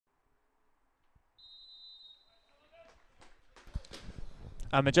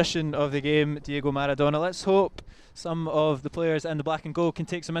a magician of the game, Diego Maradona. Let's hope some of the players in the black and gold can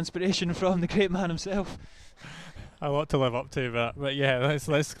take some inspiration from the great man himself. A lot to live up to, but yeah,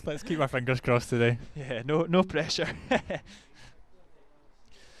 let's keep our fingers crossed today. Yeah, no pressure.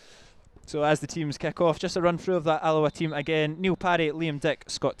 So as the teams kick off, just a run through of that Alloa team again: Neil Parry, Liam Dick,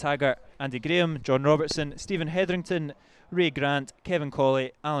 Scott Taggart, Andy Graham, John Robertson, Stephen Hetherington, Ray Grant, Kevin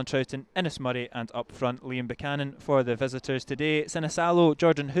Colley, Alan Troughton, Innes Murray, and up front Liam Buchanan. For the visitors today: Sinisalo,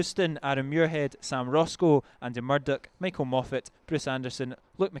 Jordan Houston, Aaron Muirhead, Sam Roscoe, Andy Murdoch, Michael Moffat, Bruce Anderson,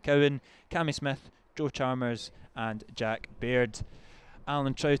 Luke McCowan, Cammy Smith, Joe Chalmers and Jack Baird.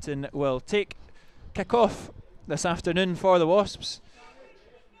 Alan Troughton will kick off this afternoon for the Wasps.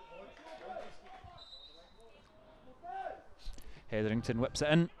 Hetherington whips it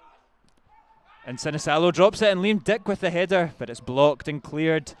in, and Sinisalo drops it, and Liam Dick with the header, but it's blocked and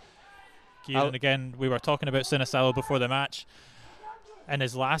cleared. Kieran, again, we were talking about Sinisalo before the match. In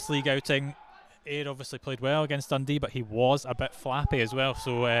his last league outing, Ayr obviously played well against Dundee, but he was a bit flappy as well,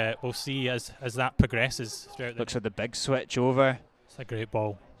 so we'll see as that progresses throughout. Looks like the big switch over. It's a great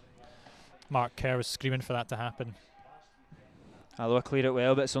ball. Mark Kerr was screaming for that to happen. Alloa clear it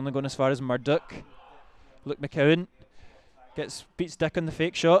well, but it's only going as far as Murdoch. Luke McCowan beats Dick on the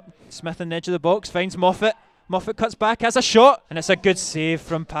fake shot. Smith on the edge of the box, finds Moffat. Moffat cuts back, has a shot, and it's a good save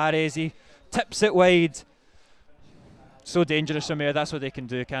from Parry as he tips it wide. So dangerous from here. That's what they can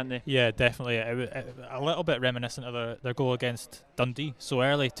do, can't they? Yeah, definitely. A little bit reminiscent of their goal against Dundee so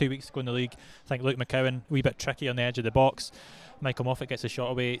early, 2 weeks ago in the league. I think Luke McCowan, a wee bit tricky on the edge of the box. Michael Moffat gets a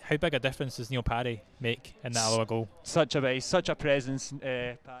shot away. How big a difference does Neil Parry make in the Alloa goal? Such a presence.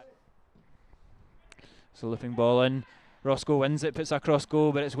 So looping ball in. Roscoe wins it, puts it across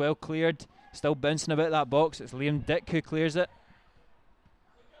goal, but it's well cleared. Still bouncing about that box. It's Liam Dick who clears it.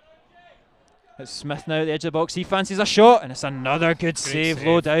 It's Smith now at the edge of the box. He fancies a shot, and it's another good save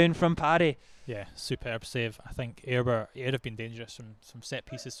low down from Parry. Yeah, superb save. I think Ayr have been dangerous from some set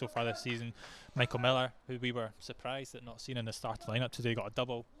pieces so far this season. Michael Miller, who we were surprised at not seeing in the starting lineup today, got a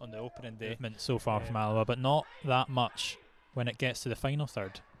double on the opening day so far from Alloa, but not that much when it gets to the final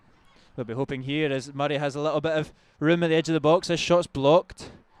third. We'll be hoping here as Murray has a little bit of room at the edge of the box. His shot's blocked,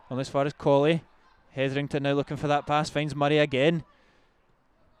 only as far as Colley. Hetherington now looking for that pass, finds Murray again.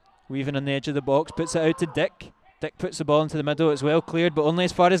 Weaving on the edge of the box, puts it out to Dick. Dick puts the ball into the middle. It's well cleared, but only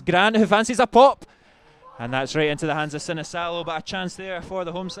as far as Grant, who fancies a pop. And that's right into the hands of Sinisalo, but a chance there for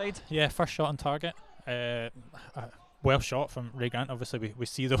the home side. Yeah, first shot on target. Well shot from Ray Grant. Obviously, we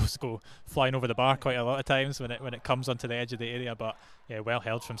see those go flying over the bar quite a lot of times when it comes onto the edge of the area, but yeah, well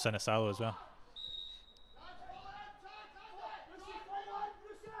held from Sinisalo as well.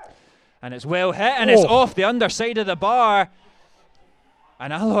 And it's well hit, and it's off the underside of the bar.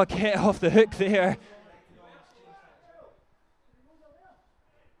 And Alloa get off the hook there.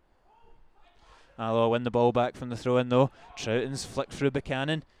 Alloa win the ball back from the throw-in though. Troughton's flicked through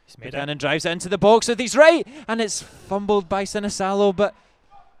Buchanan. Buchanan drives it into the box with his right, and it's fumbled by Sinisalo, but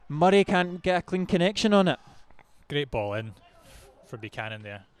Murray can't get a clean connection on it. Great ball in for Buchanan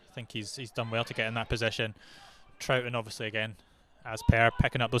there. I think he's done well to get in that position. Troughton obviously again, as per,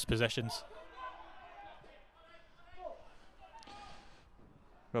 picking up those positions.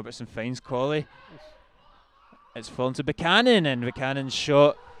 Robertson finds Colley. It's fallen to Buchanan, and Buchanan's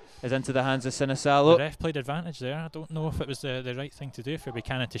shot is into the hands of Sinisalo. The ref played advantage there. I don't know if it was the right thing to do for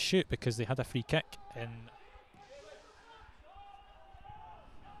Buchanan to shoot, because they had a free kick.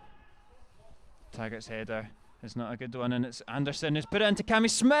 Taggart's header is not a good one, and it's Anderson who's put it into Cammy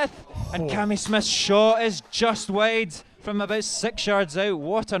Smith, and Cammy Smith's shot is just wide from about 6 yards out.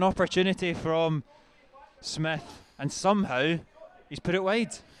 What an opportunity from Smith, and somehow he's put it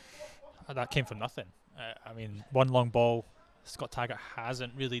wide. That came from nothing. I mean, one long ball. Scott Taggart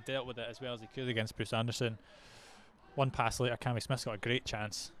hasn't really dealt with it as well as he could against Bruce Anderson. One pass later, Cammy Smith's got a great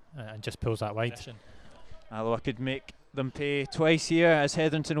chance and just pulls that wide. Alloa could make them pay twice here as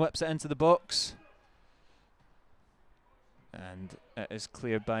Hetherington whips it into the box. And it is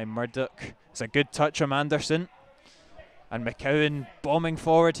cleared by Murdoch. It's a good touch from Anderson. And McCowan bombing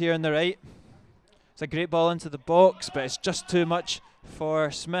forward here on the right. It's a great ball into the box, but it's just too much for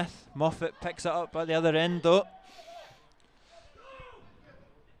Smith. Moffat picks it up at the other end though.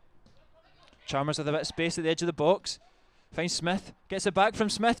 Chalmers with a bit of space at the edge of the box. Finds Smith, gets it back from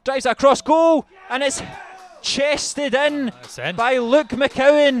Smith, drives it across goal, and it's chested in by Luke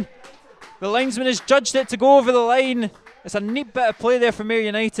McCowan. The linesman has judged it to go over the line. It's a neat bit of play there from Ayr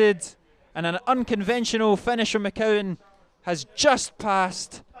United, and an unconventional finish from McCowan has just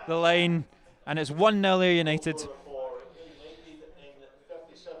passed the line, and it's 1-0 Ayr United.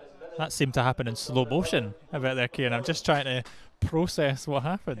 That seemed to happen in slow motion about there, Kieran. I'm just trying to process what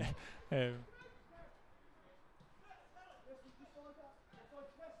happened.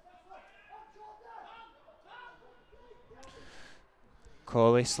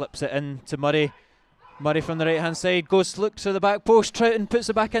 Colley slips it in to Murray. Murray from the right hand side looks to the back post. Troughton puts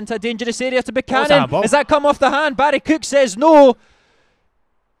it back into a dangerous area to Buchanan. Has that come off the hand? Barry Cook says no.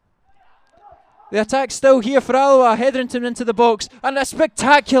 The attack's still here for Alloa. Hetherington into the box, and a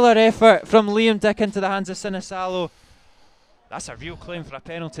spectacular effort from Liam Dick into the hands of Sinisalo. That's a real claim for a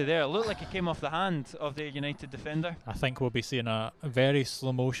penalty there. It looked like it came off the hand of the United defender. I think we'll be seeing a very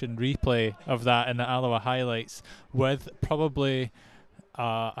slow motion replay of that in the Alloa highlights, with probably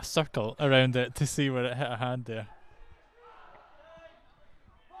a circle around it to see where it hit a hand there.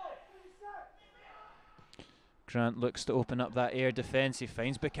 Grant looks to open up that air defence. He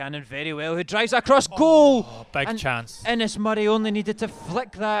finds Buchanan very well, who drives across goal. Big chance. Innes Murray only needed to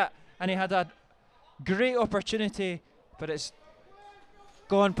flick that, and he had a great opportunity, but it's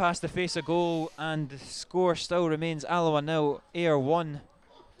gone past the face of goal, and the score still remains Alloa 0, Ayr 1.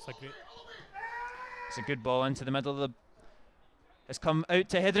 It's a good ball into the middle of the. It's come out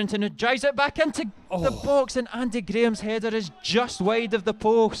to Hetherington, who drives it back into the box, and Andy Graham's header is just wide of the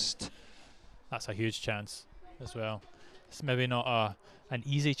post. That's a huge chance as well. It's maybe not an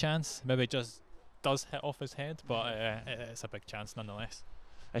easy chance, maybe just does hit off his head, but it's a big chance nonetheless.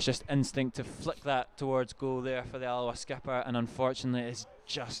 It's just instinct to flick that towards goal there for the Alloa skipper, and unfortunately it's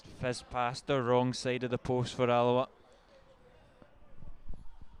just fizzed past the wrong side of the post for Alloa.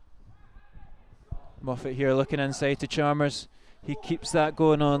 Moffat here looking inside to Chalmers. He keeps that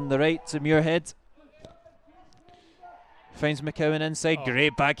going on the right to Muirhead. Finds McCowan inside.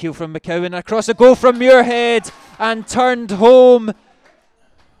 Great back heel from McCowan. Across a goal from Muirhead, and turned home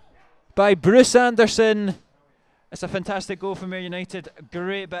by Bruce Anderson. It's a fantastic goal from Ayr United.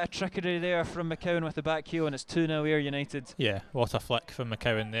 Great bit of trickery there from McCowan with the back heel, and it's 2-0 Ayr United. Yeah, what a flick from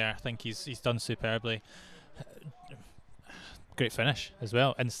McCowan there. I think he's done superbly. Great finish as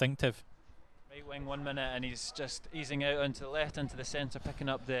well, instinctive. Right wing 1 minute, and he's just easing out onto the left, into the centre, picking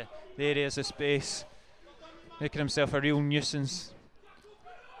up the areas of space, making himself a real nuisance.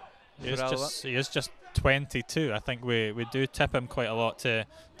 He is just 22. I think we do tip him quite a lot to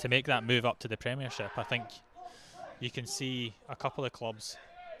make that move up to the Premiership. I think you can see a couple of clubs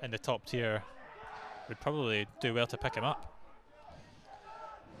in the top tier would probably do well to pick him up.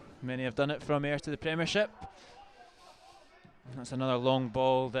 Many have done it from Ayr to the Premiership. That's another long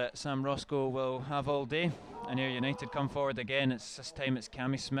ball that Sam Roscoe will have all day, and Ayr United come forward again. This time it's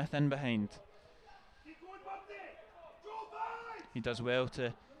Cammy Smith in behind. He does well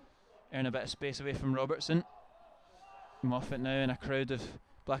to earn a bit of space away from Robertson. Moffat now in a crowd of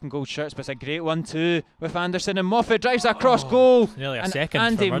black and gold shirts, but it's a great 1-2 with Anderson, and Moffat drives across goal. Nearly a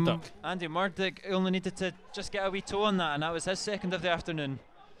second for Murdoch. Andy Murdoch only needed to just get a wee toe on that, and that was his second of the afternoon.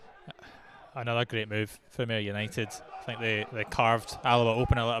 Another great move from Ayr United. I think they carved Alloa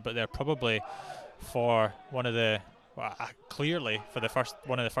open a little bit there, probably for one of the clearly for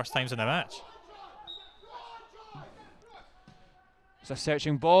one of the first times in the match. It's a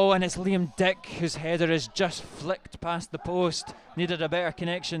searching ball, and it's Liam Dick whose header is just flicked past the post. Needed a better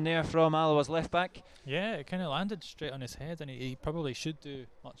connection there from Alloa's left back. Yeah, it kind of landed straight on his head, and he probably should do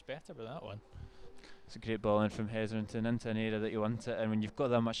much better with that one. It's a great ball in from Hetherington into an area that you want it, and when you've got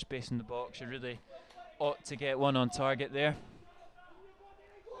that much space in the box, you really ought to get one on target there.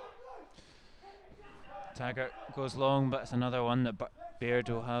 Taggart goes long, but it's another one that Baird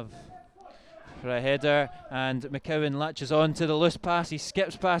will have for a header, and McCowan latches on to the loose pass. He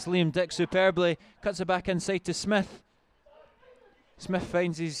skips past Liam Dick superbly, cuts it back inside to Smith. Smith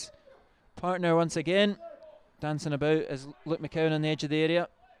finds his partner once again, dancing about as Luke McCowan on the edge of the area.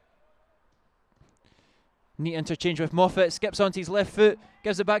 Neat interchange with Moffat, skips onto his left foot,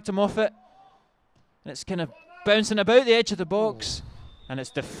 gives it back to Moffat, and it's kind of bouncing about the edge of the box, and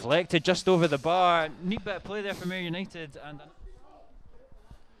it's deflected just over the bar. Neat bit of play there from Ayr United, and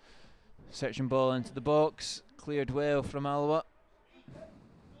searching ball into the box, cleared well from Alloa.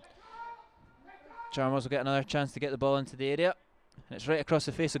 Chalmers will get another chance to get the ball into the area, and it's right across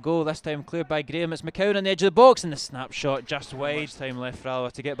the face of goal, this time cleared by Graham. It's McCowan on the edge of the box, and the snapshot just wide. Time left for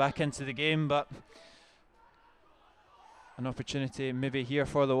Alloa to get back into the game, but an opportunity maybe here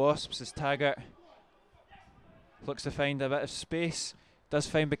for the Wasps as Taggart looks to find a bit of space. Does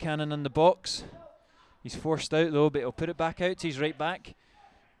find Buchanan in the box. He's forced out though, but he'll put it back out to his right back.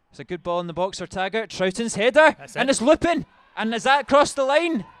 It's a good ball in the box for Taggart. Troughton's header, and it's looping. And is that across the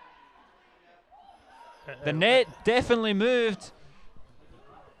line? The net definitely moved.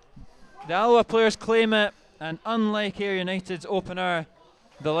 The Alloa players claim it, and unlike Ayr United's opener,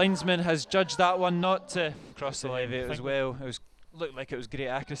 the linesman has judged that one not to cross the line as well. It was looked like it was great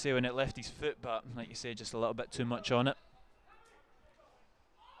accuracy when it left his foot, but like you say, just a little bit too much on it.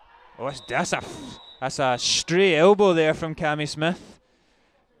 Oh, that's a stray elbow there from Cammy Smith.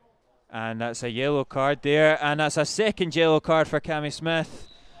 And that's a yellow card there, and that's a second yellow card for Cammy Smith.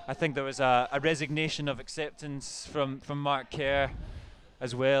 I think there was a resignation of acceptance from Mark Kerr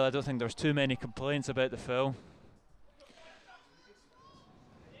as well. I don't think there was too many complaints about the foul.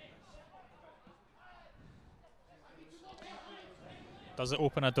 Does it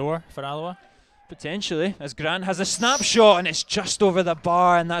open a door for Alloa? Potentially, as Grant has a snapshot and it's just over the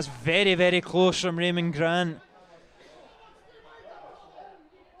bar, and that's very, very close from Raymond Grant.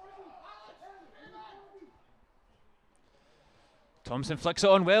 Thompson flicks it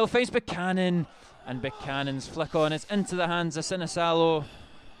on well, finds Buchanan, and Buchanan's flick on is into the hands of Sinisalo,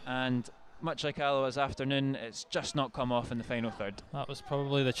 and much like Alloa's afternoon, it's just not come off in the final third. That was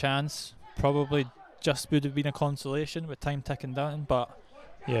probably the chance, probably just would have been a consolation with time ticking down, but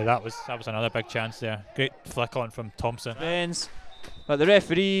yeah, that was another big chance there. Great flick on from Thompson. But the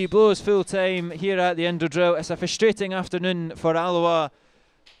referee blows full time here at the Indo Drill. It's a frustrating afternoon for Alloa.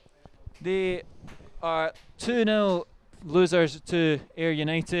 They are 2-0 losers to Ayr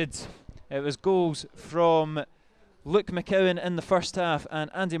United. It was goals from Luke McCowan in the first half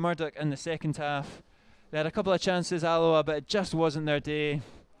and Andy Murdoch in the second half. They had a couple of chances, Alloa, but it just wasn't their day,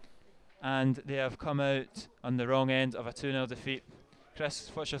 and they have come out on the wrong end of a 2-0 defeat. Chris,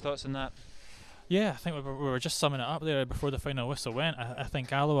 what's your thoughts on that? Yeah, I think we were just summing it up there before the final whistle went. I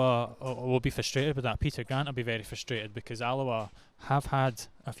think Alloa will be frustrated with that. Peter Grant will be very frustrated because Alloa have had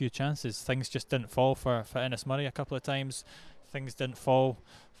a few chances. Things just didn't fall for Ennis Murray a couple of times. Things didn't fall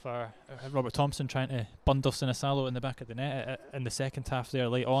for Robert Thompson trying to bundle Sinisalo in the back of the net in the second half there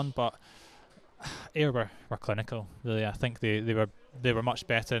late on. But Ayr were clinical, really. I think they were much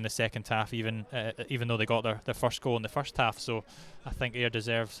better in the second half, even though they got their first goal in the first half. So I think Ayr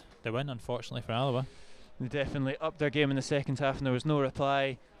deserves the win, unfortunately, for Alloa. They definitely upped their game in the second half, and there was no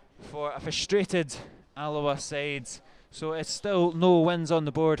reply for a frustrated Alloa side. So it's still no wins on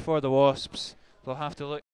the board for the Wasps. They'll have to look